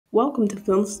Welcome to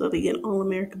Film Study, an All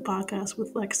American podcast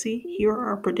with Lexi. Here are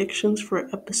our predictions for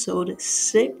episode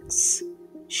 6.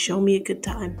 Show me a good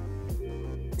time.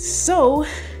 So,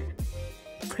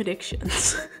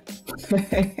 predictions.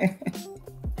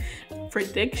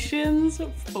 Predictions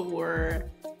for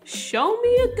Show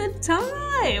Me a Good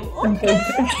Time. Okay.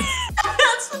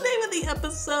 That's the name of the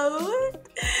episode.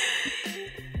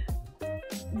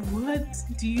 What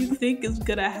do you think is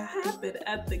gonna happen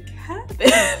at the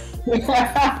cabin?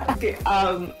 Okay,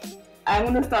 I'm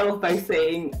gonna start off by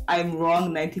saying I'm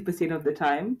wrong 90% of the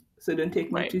time, so don't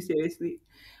take me too seriously.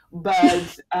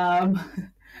 But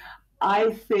I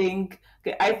think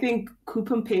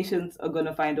Coop and Patience are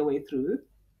gonna find a way through.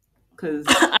 Because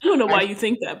I don't know why you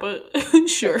think that, but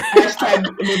sure. Hashtag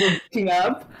looking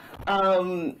up.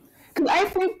 Because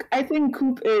I think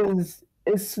Coop is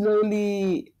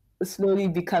slowly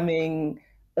becoming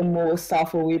a more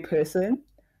self-aware person.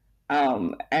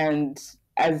 And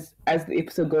as the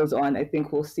episode goes on, I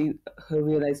think we'll see her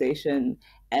realization,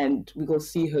 and we will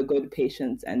see her go to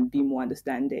Patience and be more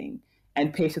understanding,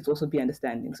 and Patience also be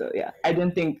understanding. So yeah, I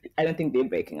don't think they're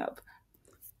breaking up.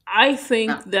 I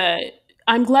think that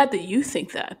I'm glad that you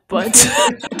think that, but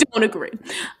I don't agree.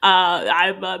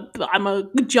 I'm a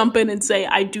jump in and say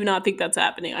I do not think that's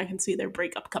happening. I can see their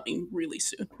breakup coming really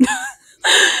soon.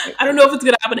 I don't know if it's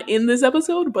gonna happen in this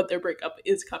episode, but their breakup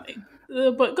is coming.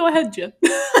 But go ahead, Jim.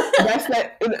 That's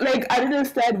like I don't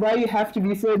understand why you have to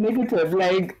be so negative.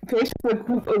 Like, Patience and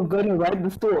Coop are gonna ride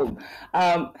the storm.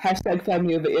 Hashtag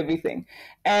family over everything,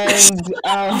 and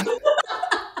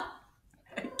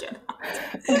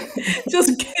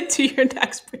just get to your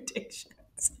next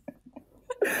predictions.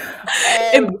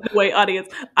 And by the way, audience,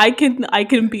 I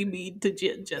can be mean to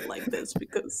Jen like this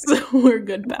because we're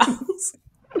good pals.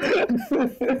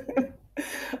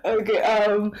 Okay,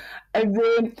 and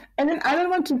then I don't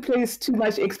want to place too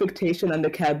much expectation on the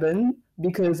cabin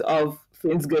because of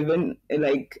Friendsgiving.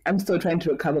 Like, I'm still trying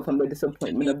to recover from the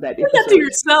disappointment of that episode. That to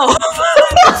yourself.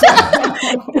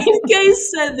 Gay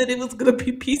said that it was going to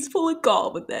be peaceful and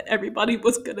calm, and that everybody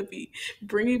was going to be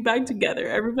bringing back together.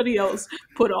 Everybody else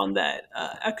put on that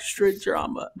extra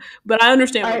drama. But I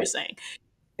understand what you're saying.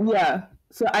 Yeah.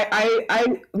 So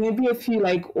I maybe a few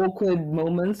like awkward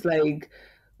moments, like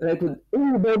oh,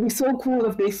 that'd be so cool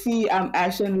if they see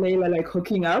Ash and Layla like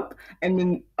hooking up, and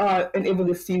then and everyone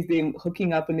just sees them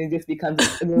hooking up, and it just becomes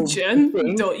a little Jen,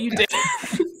 thing. don't you dare.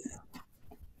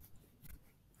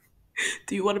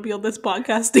 Do you want to be on this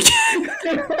podcast again?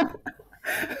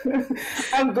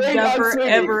 I'm going Never,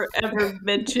 ever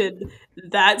mention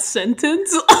that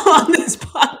sentence on this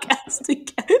podcast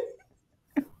again.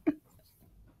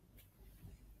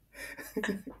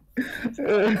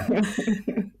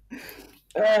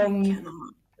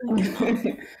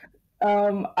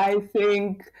 I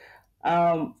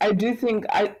do think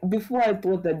before I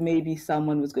thought that maybe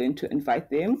someone was going to invite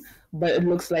them, but it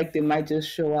looks like they might just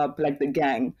show up, like the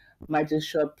gang might just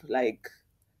show up like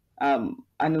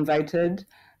uninvited.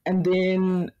 And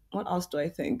then what else do I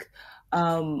think?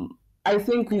 I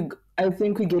think we're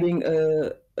getting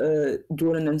a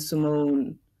Jordan and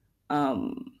Simone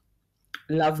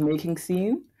love making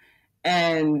scene,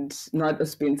 and not a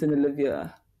Spence and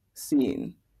Olivia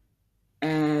scene.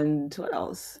 And what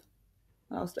else?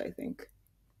 What else do I think?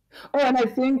 Oh, and I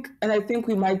think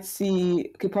we might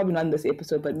see, okay, probably not in this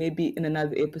episode, but maybe in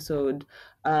another episode,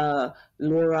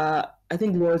 Laura. I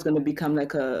think Laura's going to become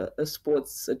like a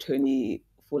sports attorney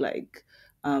for like,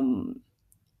 a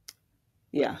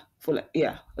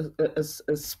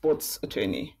sports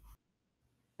attorney.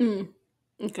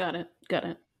 Got it.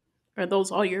 Are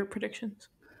those all your predictions?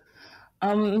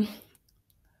 I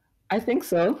think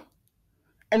so.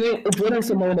 I mean, Jordan and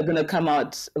Simone are gonna come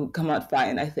out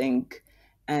fine, I think.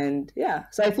 And yeah,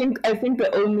 so I think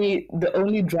the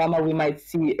only drama we might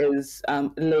see is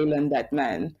Layla and that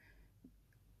man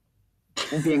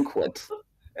being caught.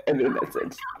 I mean, that's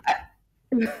it.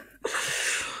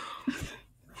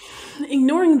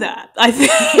 Ignoring that, I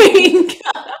think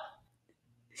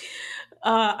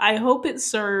I hope it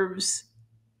serves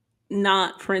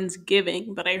not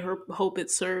Friendsgiving, but I hope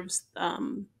it serves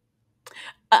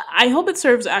I hope it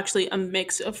serves actually a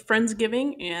mix of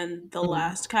Friendsgiving and the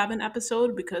last cabin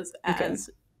episode, because as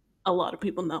a lot of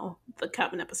people know, the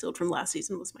cabin episode from last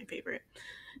season was my favorite.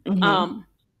 And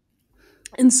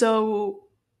so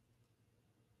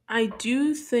I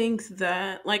do think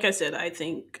that, like I said, I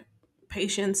think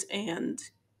Patience and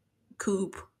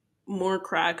Coop more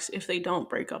cracks if they don't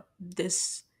break up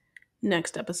this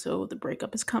next episode. The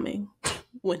breakup is coming.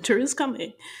 Winter is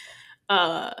coming.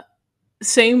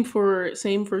 same for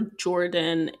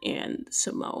Jordan and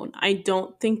Simone. I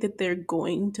don't think that they're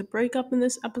going to break up in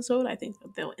this episode. I think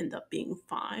that they'll end up being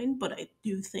fine, but I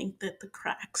do think that the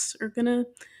cracks are gonna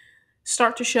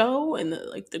start to show, and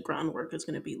the groundwork is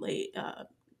gonna be laid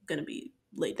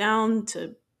down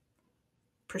to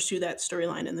pursue that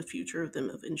storyline in the future of them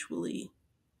eventually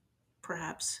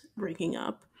perhaps breaking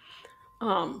up.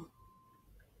 Um,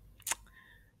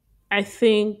 I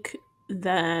think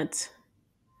that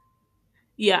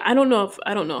yeah, I don't know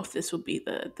if this will be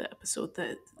the episode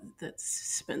that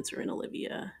Spencer and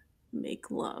Olivia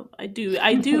make love. I do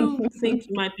think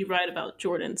you might be right about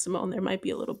Jordan and Simone. There might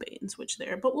be a little bait and switch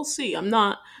there, but we'll see. I'm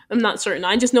not certain.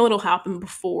 I just know it'll happen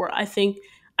before. I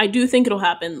do think it'll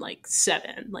happen like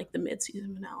 7, like the mid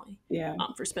season finale. Yeah.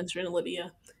 For Spencer and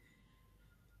Olivia.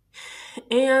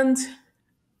 And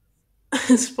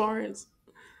as far as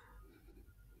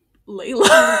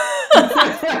Layla,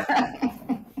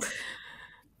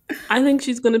 I think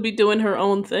she's gonna be doing her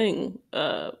own thing,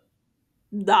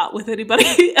 not with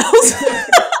anybody else.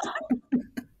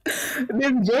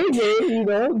 There's JJ,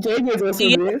 JJ's also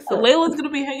Yeah, there. So. Layla's gonna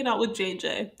be hanging out with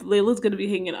JJ. Layla's gonna be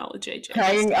hanging out with JJ.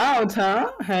 Hanging out,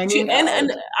 huh? Hanging out.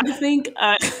 And I think,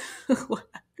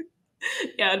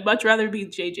 yeah, I'd much rather be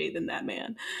JJ than that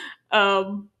man.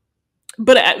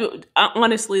 But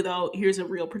honestly, though, here's a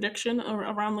real prediction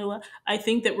around Layla. I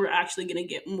think that we're actually going to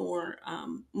get more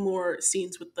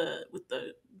scenes with the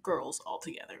girls all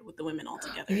together, with the women all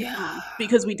together,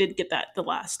 because we did get that the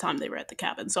last time they were at the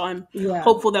cabin. So I'm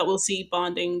hopeful that we'll see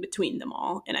bonding between them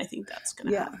all, and I think that's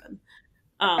going to happen.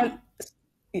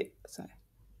 Sorry.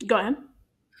 Go ahead.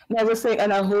 No, I was saying,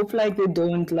 and I hope like they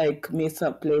don't like mess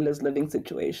up Layla's living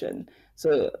situation.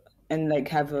 So and like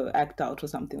have her act out or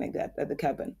something like that at the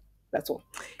cabin. That's all.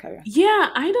 Carry on.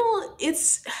 Yeah,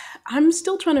 I'm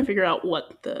still trying to figure out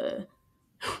what the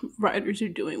writers are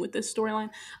doing with this storyline.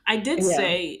 I did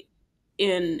say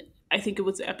I think it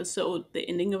was the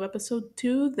ending of episode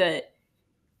 2, that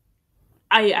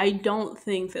I don't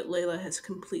think that Layla has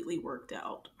completely worked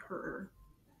out her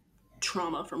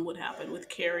trauma from what happened with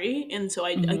Carrie. And so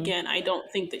I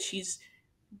don't think that she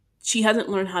hasn't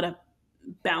learned how to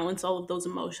balance all of those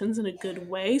emotions in a good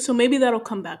way. So maybe that'll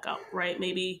come back up, right?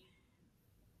 Maybe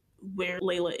where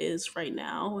Layla is right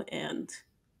now, and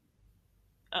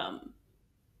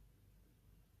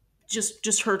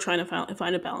just her trying to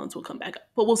find a balance will come back up.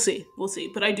 But we'll see.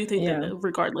 But I do think that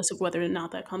regardless of whether or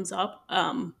not that comes up,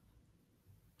 that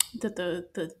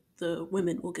the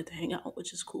women will get to hang out,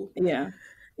 which is cool. Yeah.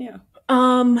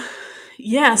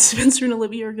 Spencer and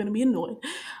Olivia are going to be annoyed,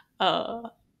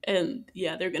 and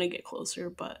they're going to get closer.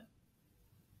 But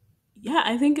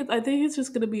I think it's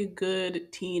just going to be a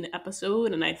good teen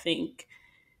episode, and I think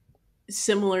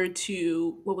similar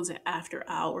to what was it, After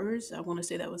Hours. I want to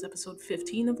say that was episode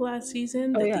 15 of last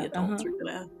season. The adults are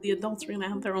gonna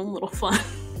have their own little fun.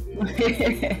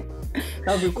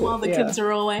 That'll be cool. While the kids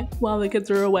are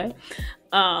away.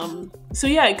 So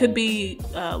it could be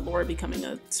Laura becoming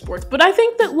a sports, but I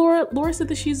think that Laura said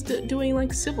that she's doing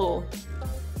like civil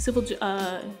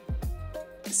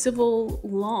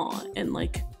law and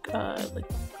like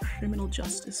criminal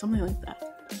justice, something like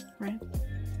that, right?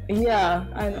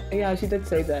 Yeah, she did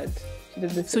say that.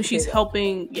 So she's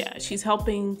helping. Yeah, she's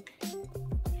helping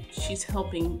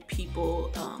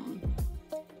people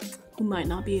who might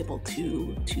not be able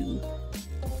to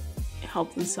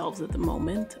help themselves at the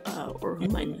moment, or who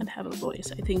might not have a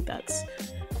voice. I think that's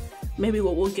maybe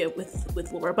what we'll get with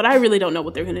Laura, but I really don't know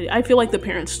what they're gonna do. I feel like the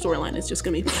parents' storyline is just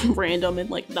gonna be random and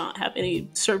like not have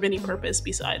serve any purpose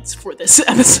besides for this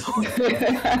episode.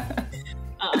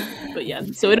 But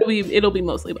so it'll be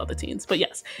mostly about the teens. But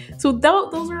yes, so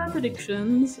those are our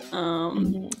predictions,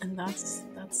 and that's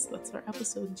our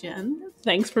episode. Jen,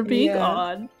 thanks for being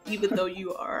on, even though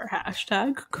you are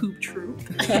 #Coop Troop,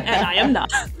 and I am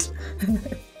not.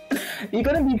 You're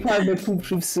gonna be part of the Coop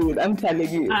Troop soon. I'm telling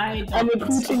you. I'm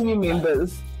recruiting new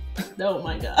members. Oh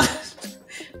my gosh.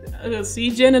 See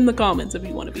Jen in the comments if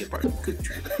you want to be a part of the Coop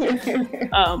Troop.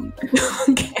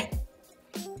 Okay.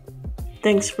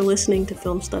 Thanks for listening to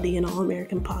Film Study and All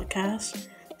American Podcast.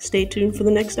 Stay tuned for the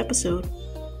next episode.